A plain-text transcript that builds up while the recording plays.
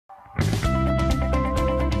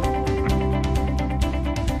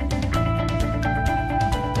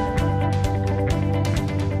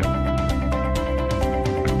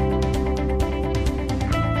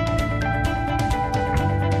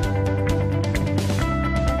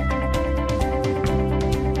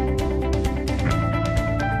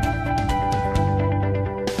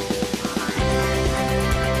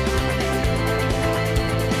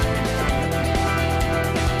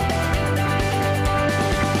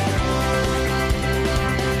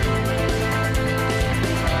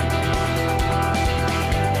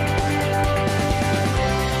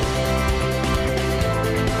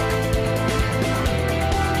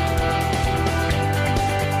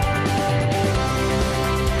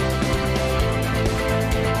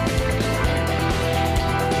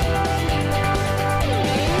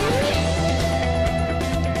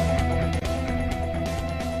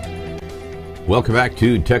Welcome back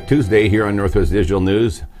to Tech Tuesday here on Northwest Digital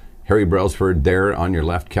News. Harry Brailsford there on your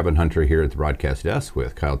left, Kevin Hunter here at the broadcast desk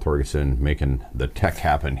with Kyle Torgerson making the tech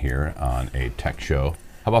happen here on a tech show.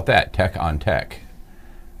 How about that? Tech on Tech.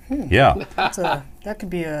 Yeah. That could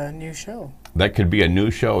be a new show. That could be a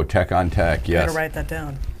new show, Tech on Tech, yes. Gotta write that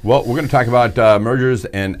down. Well, we're going to talk about mergers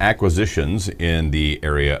and acquisitions in the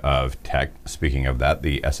area of tech, speaking of that,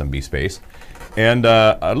 the SMB space. And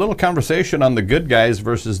a little conversation on the good guys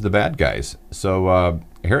versus the bad guys. So,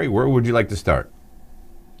 Harry, where would you like to start?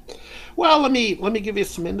 Well, let me give you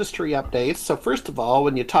some industry updates. So first of all,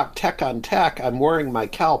 when you talk tech on tech, I'm wearing my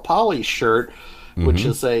Cal Poly shirt, which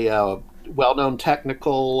is a well-known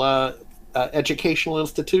technical educational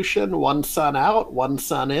institution. One son out, one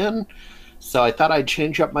son in. So I thought I'd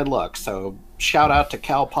change up my look. So shout out to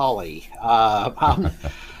Cal Poly.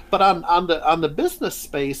 But on the business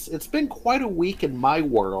space, it's been quite a week in my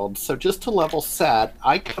world. So just to level set,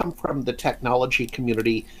 I come from the technology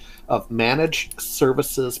community of managed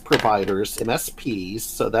services providers, MSPs.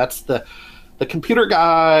 So that's the computer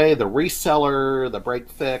guy, the reseller, the break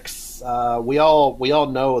fix. We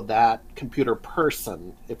all know that computer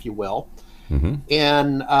person, if you will.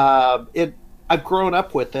 And I've grown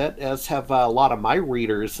up with it, as have a lot of my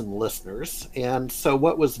readers and listeners. And so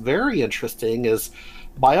what was very interesting is,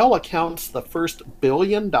 by all accounts, the first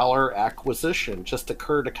billion-dollar acquisition just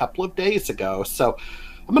occurred a couple of days ago. So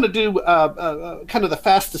I'm going to do kind of the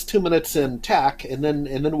fastest 2 minutes in tech, and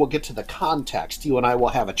then we'll get to the context. You and I will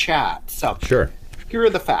have a chat. So sure. Here are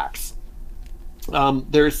the facts.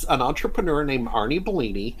 There's an entrepreneur named Arnie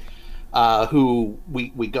Bellini, who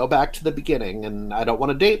we go back to the beginning, and I don't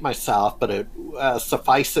want to date myself, but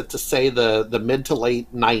suffice it to say the mid to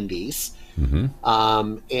late 90s.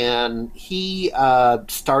 And he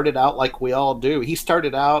started out like we all do. He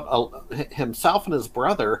started out himself and his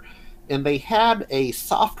brother, and they had a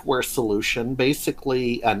software solution,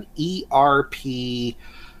 basically an ERP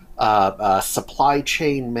supply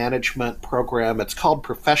chain management program. It's called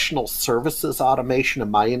Professional Services Automation in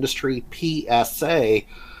my industry, PSA.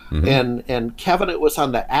 And Kevin, it was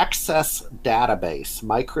on the Access database,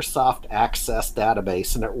 Microsoft Access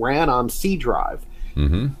database, and it ran on C drive.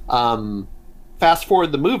 Fast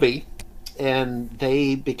forward the movie, and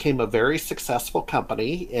they became a very successful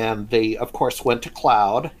company, and they, of course, went to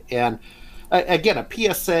cloud. And again, a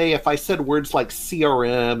PSA, if I said words like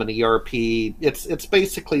CRM and ERP, it's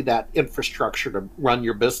basically that infrastructure to run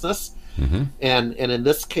your business. And in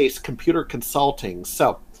this case, computer consulting.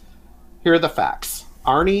 So here are the facts.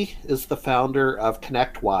 Arnie is the founder of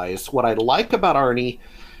ConnectWise. What I like about Arnie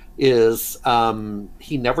is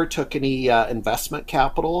he never took any investment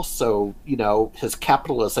capital, so his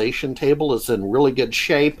capitalization table is in really good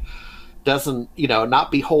shape. Doesn't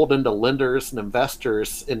not beholden to lenders and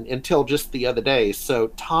investors until just the other day. So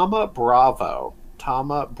Thoma Bravo,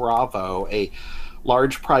 a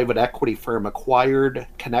large private equity firm, acquired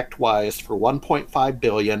ConnectWise for $1.5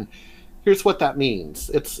 billion. Here's what that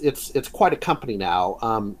means. It's quite a company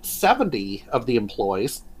now. 70 of the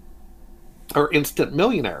employees are instant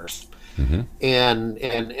millionaires. And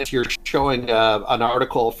if you're showing an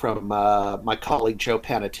article from my colleague Joe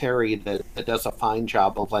Panettiere that does a fine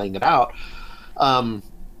job of laying it out,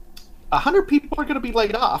 100 people are going to be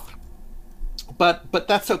laid off, but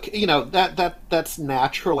that's okay. That's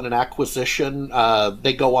natural in an acquisition.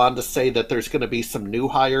 They go on to say that there's going to be some new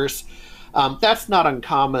hires. That's not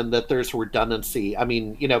uncommon that there's redundancy. I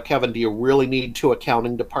mean, Kevin, do you really need 2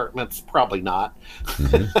 accounting departments? Probably not.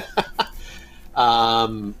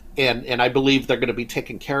 And I believe they're going to be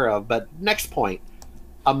taken care of. But next point,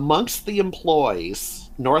 amongst the employees,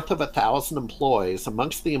 north of 1,000 employees,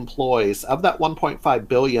 amongst the employees of that 1.5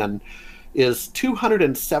 billion is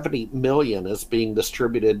 270 million is being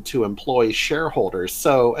distributed to employee shareholders.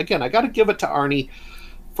 So again, I got to give it to Arnie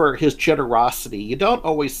for his generosity. You don't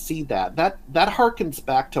always see that. That harkens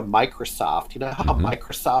back to Microsoft. You know how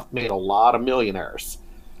Microsoft made a lot of millionaires.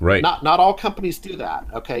 Right. Not all companies do that.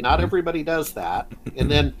 Okay, not everybody does that. And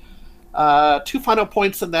then 2 final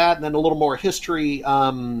points in that, and then a little more history.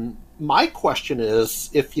 My question is,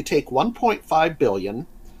 if you take 1.5 billion,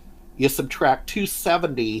 you subtract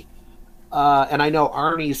 270, and I know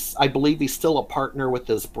Arnie's, I believe he's still a partner with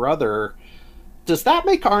his brother. Does that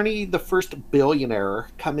make Arnie the first billionaire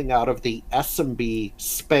coming out of the SMB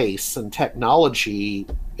space and technology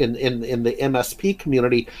in the MSP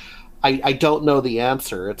community? I don't know the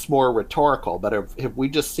answer. It's more rhetorical, but have we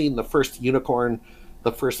just seen the first unicorn,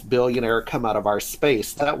 the first billionaire come out of our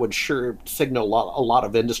space? That would sure signal a lot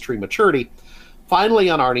of industry maturity. Finally,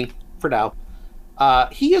 on Arnie, for now,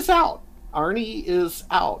 he is out. Arnie is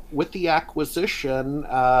out with the acquisition.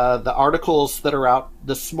 The articles that are out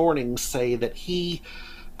this morning say that he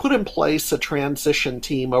put in place a transition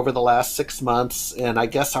team over the last 6 months, and I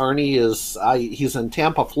guess Arnie he's in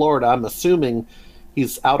Tampa, Florida. I'm assuming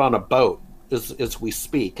he's out on a boat as we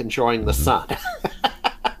speak, enjoying the sun.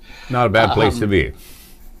 Not a bad place to be.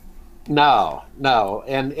 No,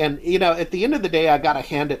 and at the end of the day, I got to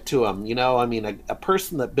hand it to him. I mean, a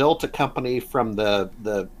person that built a company from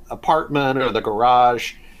the apartment or the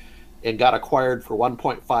garage and got acquired for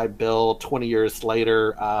 1.5 bill 20 years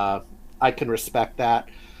later, I can respect that.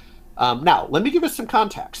 Now, let me give us some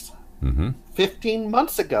context. 15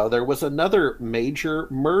 months ago, there was another major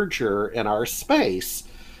merger in our space.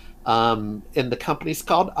 And the company's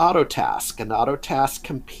called Autotask, and Autotask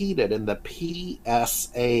competed in the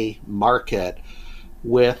PSA market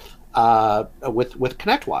with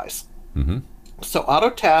ConnectWise. So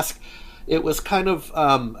Autotask, it was kind of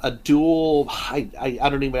a dual. I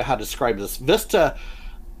don't even know how to describe this.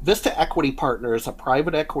 Vista Equity Partners, a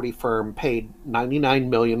private equity firm, paid $99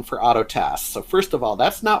 million for Autotask. So first of all,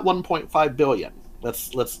 that's not $1.5 billion. Let's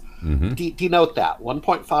denote that.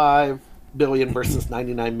 $1.5 billion versus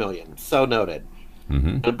 $99 million. So noted.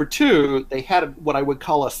 Number two, they had what I would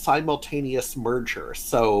call a simultaneous merger.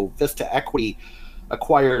 So Vista Equity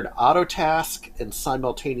acquired Autotask and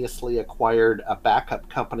simultaneously acquired a backup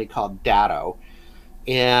company called Datto.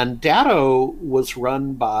 And Datto was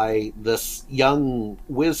run by this young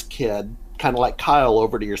whiz kid, kind of like Kyle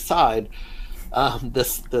over to your side.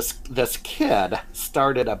 This kid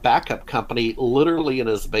started a backup company literally in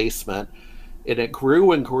his basement, and it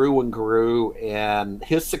grew and grew and grew, and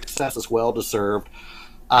his success is well deserved.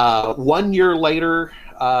 1 year later,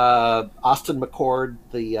 Austin McCord,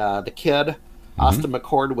 the kid, Austin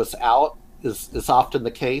McCord was out, is often the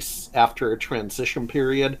case after a transition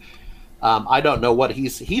period. I don't know what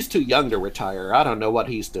he's too young to retire. I don't know what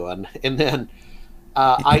he's doing. And then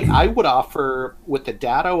I would offer with the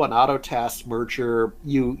Datto and Autotask merger,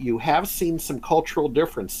 you have seen some cultural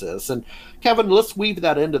differences. And Kevin, let's weave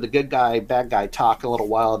that into the good guy, bad guy talk a little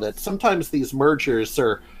while, that sometimes these mergers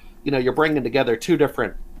are, you're bringing together two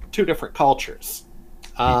different cultures.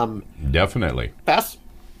 Definitely. Fast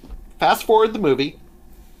forward the movie.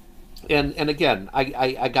 And again,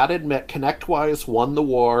 I got to admit, ConnectWise won the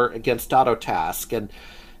war against Autotask, and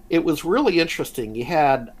it was really interesting. You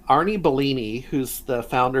had Arnie Bellini, who's the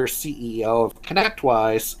founder CEO of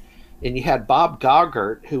ConnectWise, and you had Bob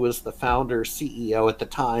Goggart, who was the founder CEO at the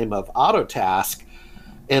time of Autotask,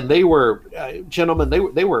 and they were gentlemen.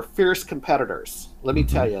 They were fierce competitors. Let me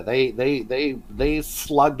tell you, they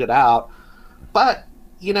slugged it out. But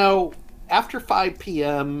after 5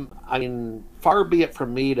 p.m., I mean, far be it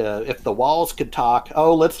from me to, if the walls could talk,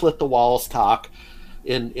 let's let the walls talk.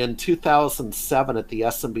 In 2007 at the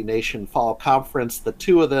SMB Nation Fall Conference, the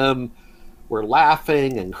two of them were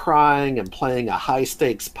laughing and crying and playing a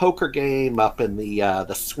high-stakes poker game up in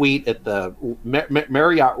the suite at the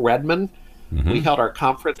Marriott Redmond. We held our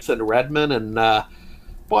conference in Redmond, and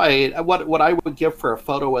boy, what I would give for a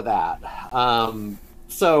photo of that.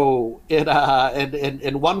 So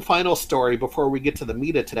and one final story before we get to the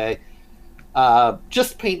meat of today,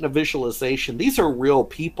 just painting a visualization. These are real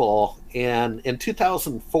people. And in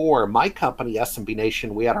 2004, my company, SMB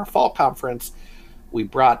Nation, we had our fall conference. We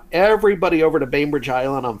brought everybody over to Bainbridge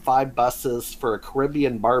Island on 5 buses for a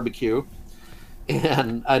Caribbean barbecue.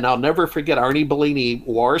 And I'll never forget, Arnie Bellini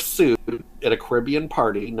wore a suit at a Caribbean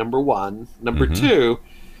party, number one. Number two,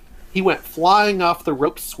 he went flying off the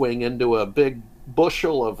rope swing into a big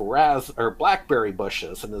bushel of blackberry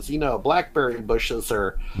bushes, and as you know, blackberry bushes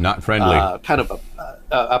are not friendly, kind of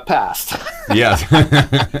a pest. Yes.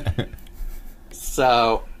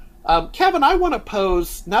 So Kevin, I want to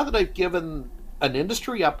pose, now that I've given an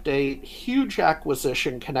industry update, huge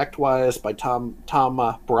acquisition, ConnectWise by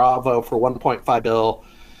Thoma Bravo for 1.5 bill.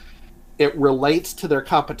 It relates to their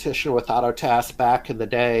competition with Autotask back in the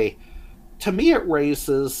day. To me, it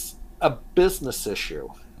raises a business issue.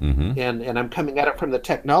 And I'm coming at it from the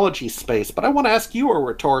technology space, but I want to ask you a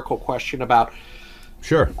rhetorical question about,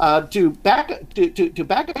 sure, do bad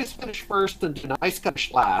guys finish first and do nice guys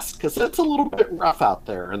finish last? Because it's a little bit rough out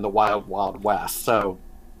there in the wild, wild west. So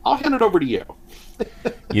I'll hand it over to you.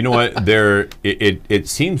 You know what? It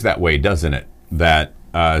seems that way, doesn't it? That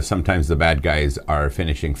sometimes the bad guys are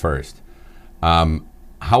finishing first.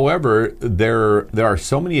 However, there are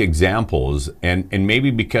so many examples, and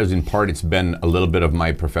maybe because in part it's been a little bit of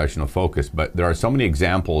my professional focus, but there are so many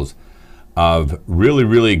examples of really,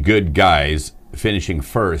 really good guys finishing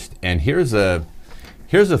first. And here's a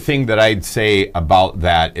thing that I'd say about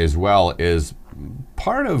that as well, is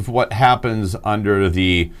part of what happens under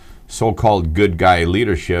the so-called good guy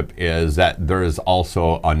leadership is that there is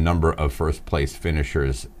also a number of first place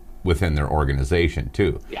finishers within their organization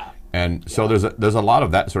too. Yeah. And so there's a lot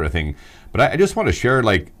of that sort of thing. But I just want to share,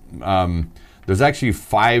 like, there's actually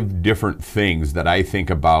 5 different things that I think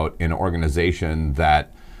about in an organization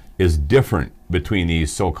that is different between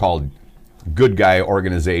these so-called good guy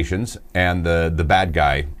organizations and the bad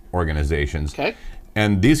guy organizations. Okay.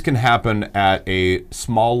 And these can happen at a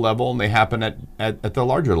small level, and they happen at the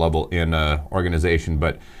larger level in an organization.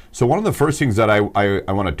 But so one of the first things that I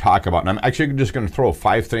want to talk about, and I'm actually just going to throw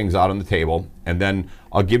 5 things out on the table, and then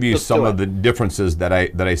I'll give you some of the differences that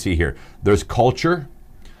I see here. There's culture,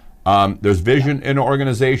 there's vision in an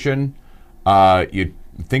organization. You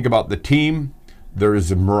think about the team.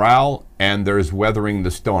 There's morale, and there's weathering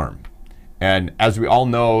the storm. And as we all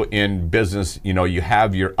know in business, you know, you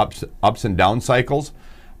have your ups and down cycles.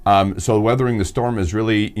 So weathering the storm is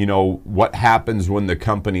really, you know, what happens when the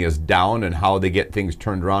company is down and how they get things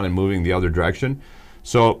turned around and moving the other direction.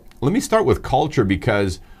 So let me start with culture,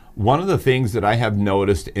 because one of the things that I have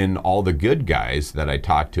noticed in all the good guys that I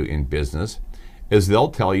talk to in business is they'll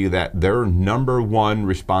tell you that their number one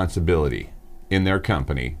responsibility in their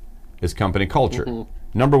company is company culture.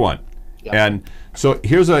 Number one. Yep. And so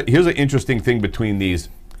here's an interesting thing between these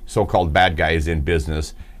so-called bad guys in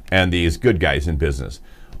business and these good guys in business.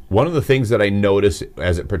 One of the things that I notice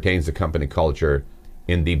as it pertains to company culture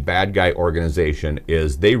in the bad guy organization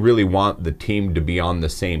is they really want the team to be on the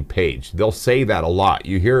same page. They'll say that a lot.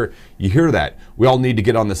 You hear that. We all need to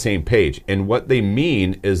get on the same page. And what they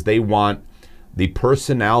mean is they want the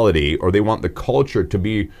personality, or they want the culture to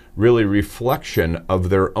be really reflection of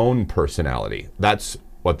their own personality. That's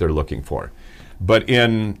what they're looking for. But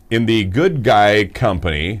in the good guy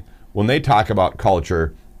company, when they talk about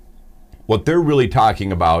culture, what they're really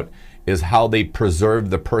talking about is how they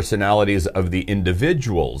preserve the personalities of the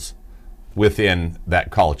individuals within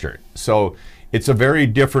that culture. So it's a very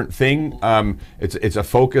different thing. It's a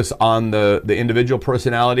focus on the individual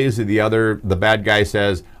personalities. The bad guy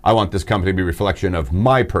says, I want this company to be a reflection of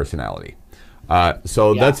my personality.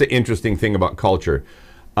 So that's an interesting thing about culture.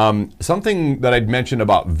 Something that I'd mention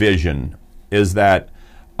about vision is that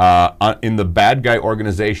in the bad guy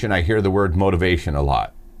organization, I hear the word motivation a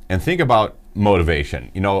lot. And think about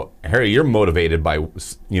motivation. You know, Harry, you're motivated by, you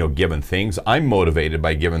know, given things. I'm motivated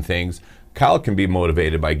by given things. Kyle can be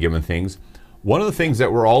motivated by given things. One of the things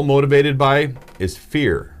that we're all motivated by is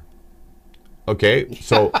fear. Okay,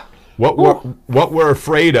 so what we're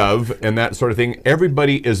afraid of and that sort of thing,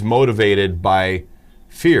 everybody is motivated by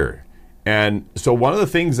fear. And so one of the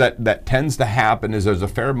things that tends to happen is there's a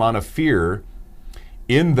fair amount of fear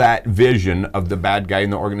in that vision of the bad guy in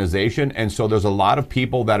the organization. And so there's a lot of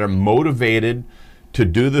people that are motivated to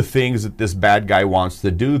do the things that this bad guy wants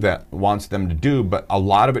them to do, but a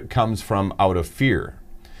lot of it comes from out of fear.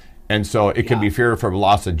 And so it can be fear for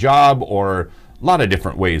loss of job, or a lot of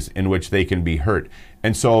different ways in which they can be hurt.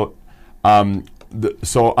 And so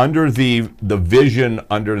so under the vision,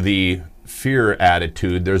 under the fear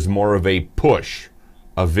attitude, there's more of a push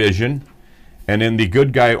of vision. And in the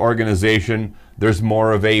good guy organization, there's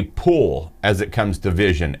more of a pull as it comes to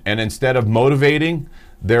vision. And instead of motivating,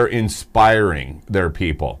 they're inspiring their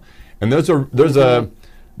people. And there's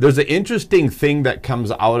an interesting thing that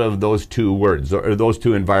comes out of those two words, or those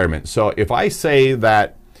two environments. So if I say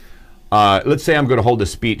that, let's say I'm going to hold a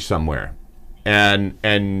speech somewhere,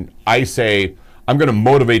 and I say, I'm going to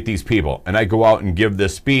motivate these people, and I go out and give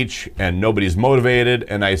this speech and nobody's motivated,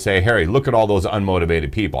 and I say, Harry, look at all those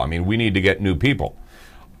unmotivated people. I mean, we need to get new people.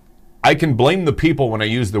 I can blame the people when I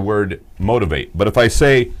use the word motivate. But if I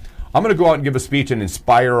say, I'm going to go out and give a speech and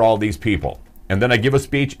inspire all these people, and then I give a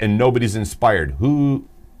speech and nobody's inspired, who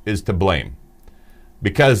is to blame?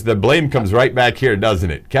 Because the blame comes right back here, doesn't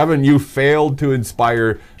it? Kevin, you failed to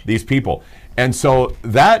inspire these people. And so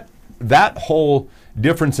that whole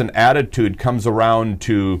difference in attitude comes around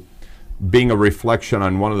to being a reflection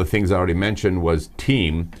on one of the things I already mentioned was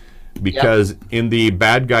team. Because in the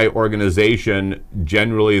bad guy organization,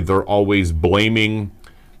 generally they're always blaming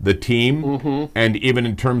the team. And even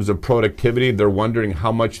in terms of productivity, they're wondering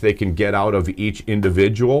how much they can get out of each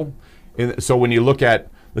individual. And so when you look at,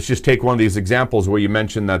 let's just take one of these examples where you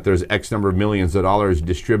mentioned that there's X number of millions of dollars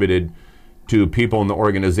distributed to people in the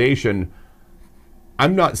organization.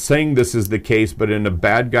 I'm not saying this is the case, but in a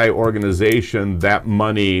bad guy organization, that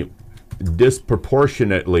money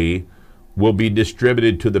disproportionately will be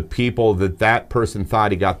distributed to the people that person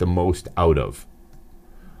thought he got the most out of.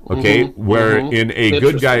 Okay, where in a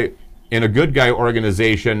good guy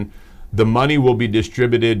organization, the money will be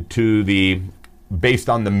distributed to based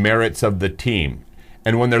on the merits of the team.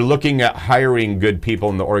 And when they're looking at hiring good people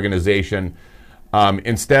in the organization,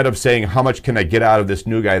 instead of saying, how much can I get out of this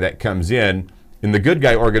new guy that comes in the good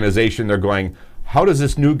guy organization, they're going, how does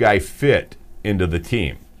this new guy fit into the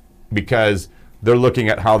team? Because they're looking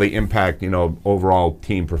at how they impact, overall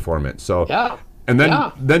team performance. So, and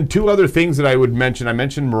then two other things that I would mention. I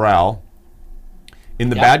mentioned morale. In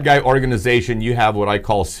the bad guy organization, you have what I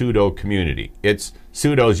call pseudo community.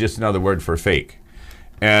 Pseudo is just another word for fake.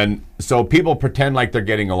 And so people pretend like they're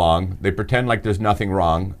getting along. They pretend like there's nothing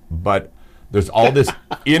wrong, but there's all this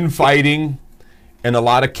infighting and a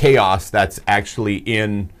lot of chaos that's actually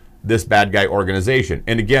in this bad guy organization.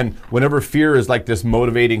 And again, whenever fear is like this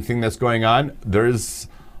motivating thing that's going on, there's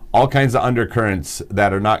all kinds of undercurrents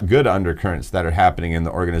that are not good undercurrents that are happening in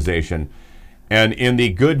the organization. And in the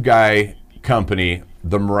good guy company,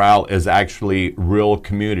 the morale is actually real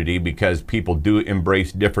community because people do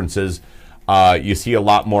embrace differences. You see a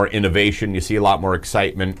lot more innovation. You see a lot more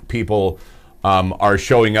excitement. People are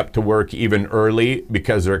showing up to work even early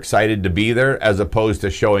because they're excited to be there, as opposed to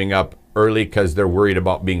showing up early because they're worried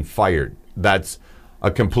about being fired. That's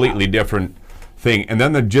a completely different thing. And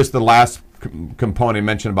then just the last component I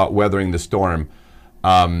mentioned about weathering the storm.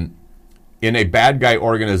 In a bad guy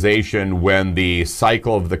organization, when the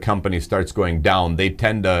cycle of the company starts going down, they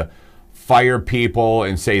tend to fire people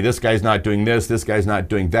and say, this guy's not doing this guy's not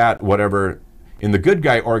doing that, whatever. In the good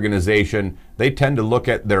guy organization, they tend to look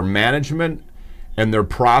at their management and their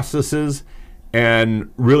processes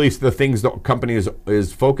and really the things the company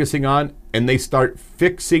is focusing on, and they start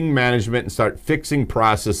fixing management and start fixing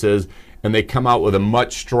processes, and they come out with a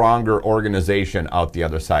much stronger organization out the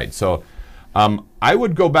other side. So I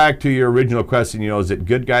would go back to your original question, is it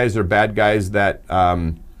good guys or bad guys that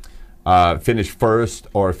finish first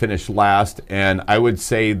or finish last? And I would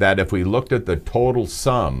say that if we looked at the total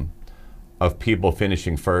sum of people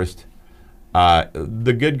finishing first,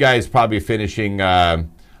 the good guys probably finishing,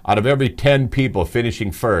 out of every 10 people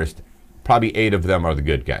finishing first, probably 8 of them are the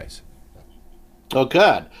good guys. Oh,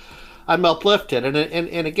 good. I'm uplifted, and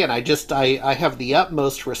again, I have the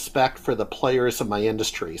utmost respect for the players of my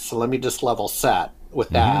industry. So let me just level set with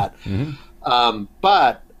that.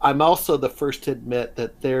 But I'm also the first to admit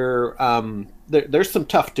that there's some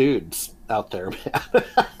tough dudes out there, man.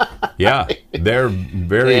 Yeah, they're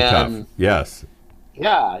very tough. Yes.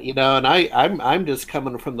 Yeah, and I'm just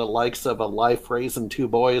coming from the likes of a life raising 2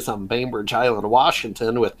 boys on Bainbridge Island,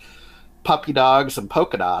 Washington, with puppy dogs and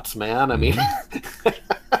polka dots, man. I mean.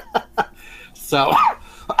 So,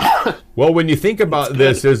 well, when you think about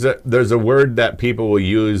this, there's a word that people will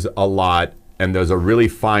use a lot, and there's a really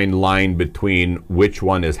fine line between which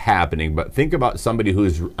one is happening. But think about somebody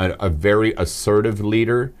who's a very assertive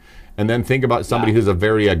leader, and then think about somebody who's a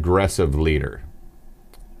very aggressive leader.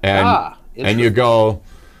 And you go,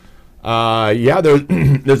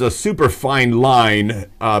 there's a super fine line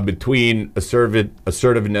between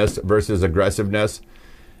assertiveness versus aggressiveness,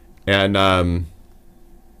 and I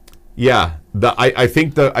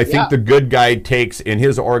think the good guy takes in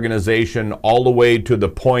his organization all the way to the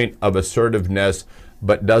point of assertiveness,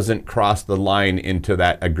 but doesn't cross the line into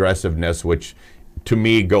that aggressiveness, which to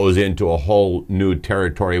me goes into a whole new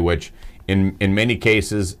territory, which in many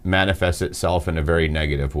cases manifests itself in a very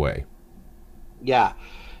negative way. Yeah,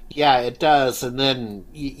 it does. And then,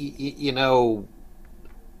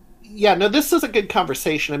 this is a good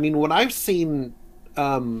conversation. I mean, when I've seen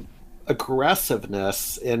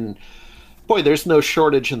aggressiveness, and boy, there's no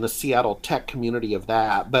shortage in the Seattle tech community of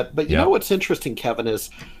that. But you know what's interesting, Kevin, is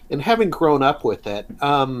in having grown up with it,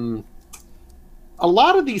 a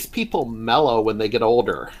lot of these people mellow when they get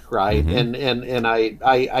older, right? And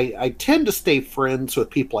I tend to stay friends with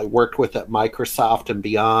people I worked with at Microsoft and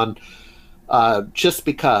beyond. Just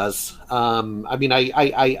because,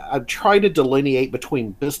 I try to delineate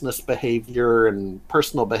between business behavior and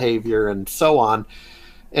personal behavior and so on.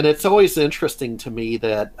 And it's always interesting to me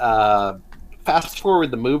that fast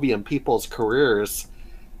forward the movie and people's careers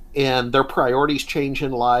and their priorities change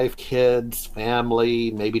in life, kids,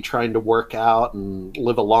 family, maybe trying to work out and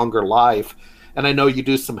live a longer life. And I know you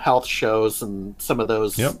do some health shows and some of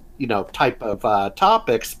those, type of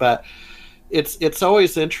topics, but it's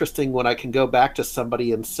always interesting when I can go back to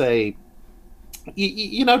somebody and say,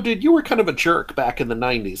 dude, you were kind of a jerk back in the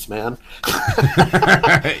 90s, man.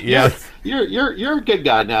 Yes. You're a good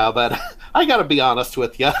guy now, but I got to be honest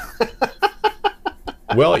with you.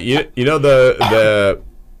 Well,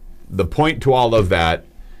 the point to all of that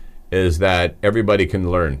is that everybody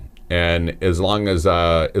can learn, and as long as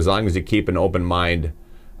you keep an open mind,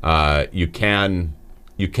 you can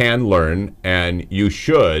learn, and you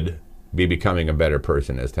should be becoming a better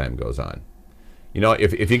person as time goes on.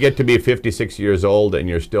 if you get to be 56 years old and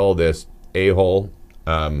you're still this a-hole,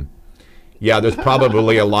 yeah, there's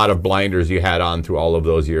probably a lot of blinders you had on through all of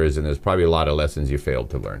those years, and there's probably a lot of lessons you failed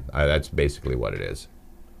to learn. That's basically what it is.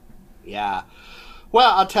 Yeah.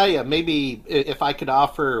 Well, I'll tell you, maybe if I could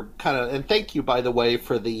offer kind of, and thank you, by the way,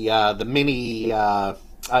 for the mini, I'll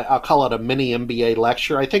call it a mini MBA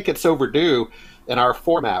lecture. I think it's overdue in our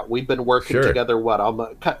format. We've been working together,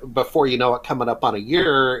 before you know it, coming up on a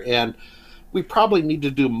year, and we probably need to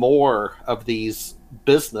do more of these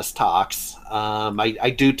business talks.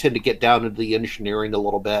 I do tend to get down into the engineering a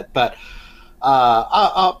little bit, but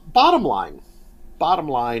bottom line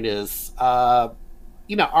is,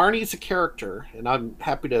 Arnie's a character, and I'm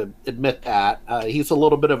happy to admit that. He's a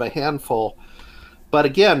little bit of a handful, but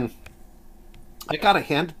again, I got to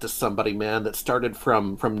hand it to somebody, man, that started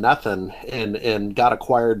from nothing and got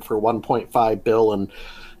acquired for 1.5 bill and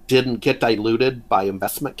didn't get diluted by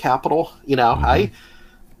investment capital. Mm-hmm.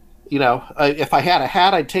 If I had a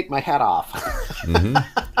hat, I'd take my hat off. Mm-hmm.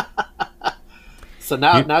 So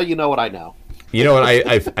now you know what I know. You know what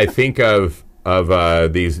I think of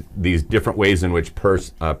these different ways in which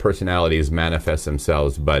personalities manifest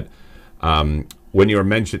themselves. But when you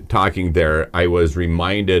were talking there, I was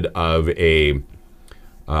reminded of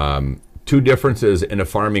two differences in a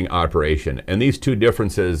farming operation, and these two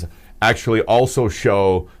differences actually also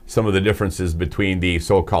show some of the differences between the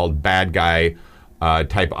so-called bad guy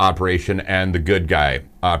type operation and the good guy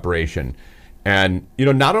operation. And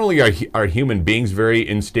not only are human beings very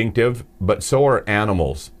instinctive, but so are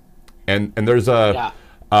animals. And there's a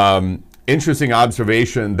interesting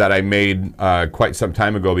observation that I made quite some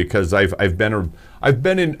time ago, because I've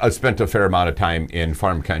spent a fair amount of time in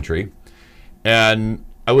farm country, and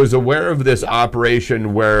I was aware of this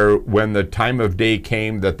operation where when the time of day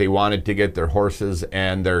came that they wanted to get their horses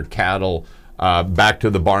and their cattle back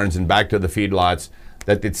to the barns and back to the feedlots,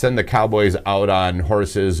 that they'd send the cowboys out on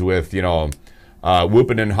horses with,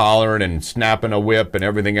 whooping and hollering and snapping a whip and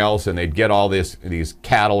everything else, and they'd get all these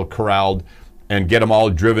cattle corralled and get them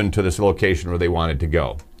all driven to this location where they wanted to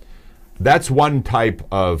go. That's one type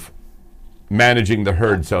of managing the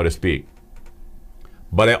herd, so to speak.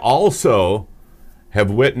 But I also have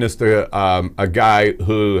witnessed a guy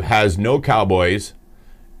who has no cowboys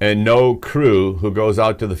and no crew, who goes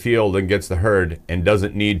out to the field and gets the herd and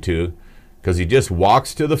doesn't need to, because he just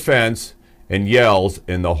walks to the fence and yells,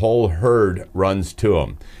 and the whole herd runs to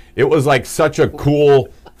him. It was like such a cool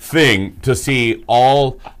thing to see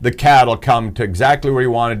all the cattle come to exactly where he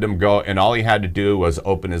wanted them to go, and all he had to do was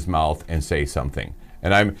open his mouth and say something.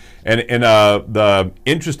 And the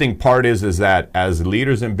interesting part is that as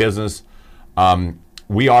leaders in business,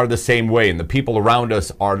 we are the same way, and the people around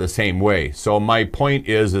us are the same way. So my point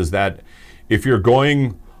is that if you're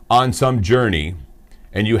going on some journey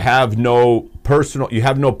and you have no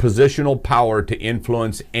positional power to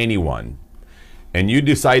influence anyone, and you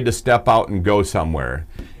decide to step out and go somewhere,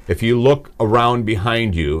 if you look around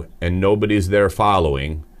behind you and nobody's there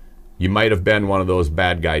following, you might have been one of those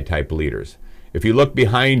bad guy type leaders. If you look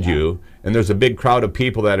behind you and there's a big crowd of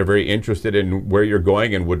people that are very interested in where you're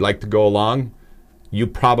going and would like to go along, you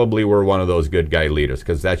probably were one of those good guy leaders,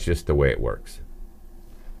 because that's just the way it works.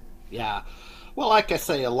 Yeah. Well, like I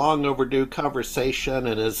say, a long overdue conversation,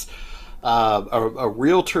 and as a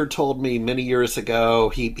realtor told me many years ago,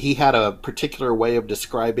 he had a particular way of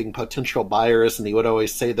describing potential buyers, and he would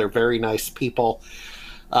always say they're very nice people.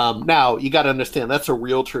 Now, you got to understand, that's a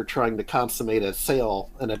realtor trying to consummate a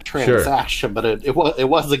sale and a transaction, but it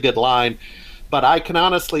was a good line. But I can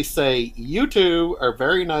honestly say you two are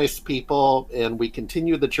very nice people, and we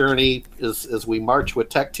continue the journey as we march with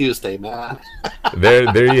Tech Tuesday, man.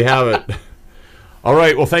 There you have it. All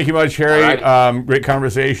right. Well, thank you much, Harry. Great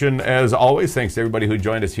conversation as always. Thanks to everybody who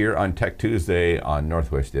joined us here on Tech Tuesday on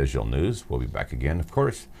Northwest Digital News. We'll be back again, of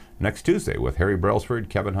course, next Tuesday with Harry Brailsford,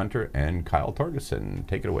 Kevin Hunter, and Kyle Torgeson.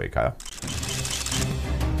 Take it away, Kyle.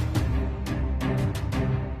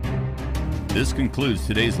 This concludes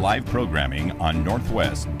today's live programming on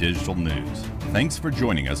Northwest Digital News. Thanks for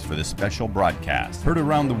joining us for this special broadcast. Heard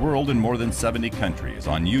around the world in more than 70 countries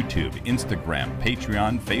on YouTube, Instagram,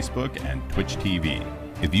 Patreon, Facebook, and Twitch TV.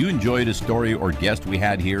 If you enjoyed a story or guest we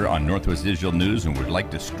had here on Northwest Digital News and would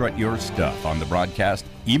like to strut your stuff on the broadcast,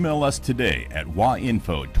 email us today at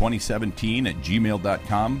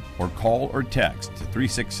wainfo2017@gmail.com or call or text to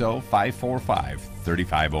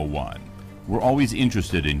 360-545-3501. We're always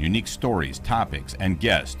interested in unique stories, topics, and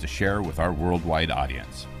guests to share with our worldwide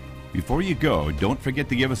audience. Before you go, don't forget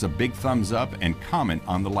to give us a big thumbs up and comment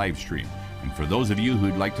on the live stream. And for those of you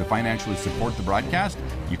who'd like to financially support the broadcast,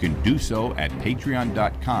 you can do so at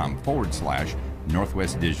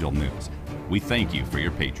patreon.com/Northwest Digital News. We thank you for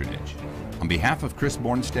your patronage. On behalf of Chris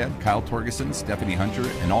Bornstead, Kyle Torgeson, Stephanie Hunter,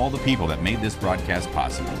 and all the people that made this broadcast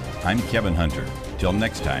possible, I'm Kevin Hunter. Till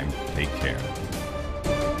next time, take care.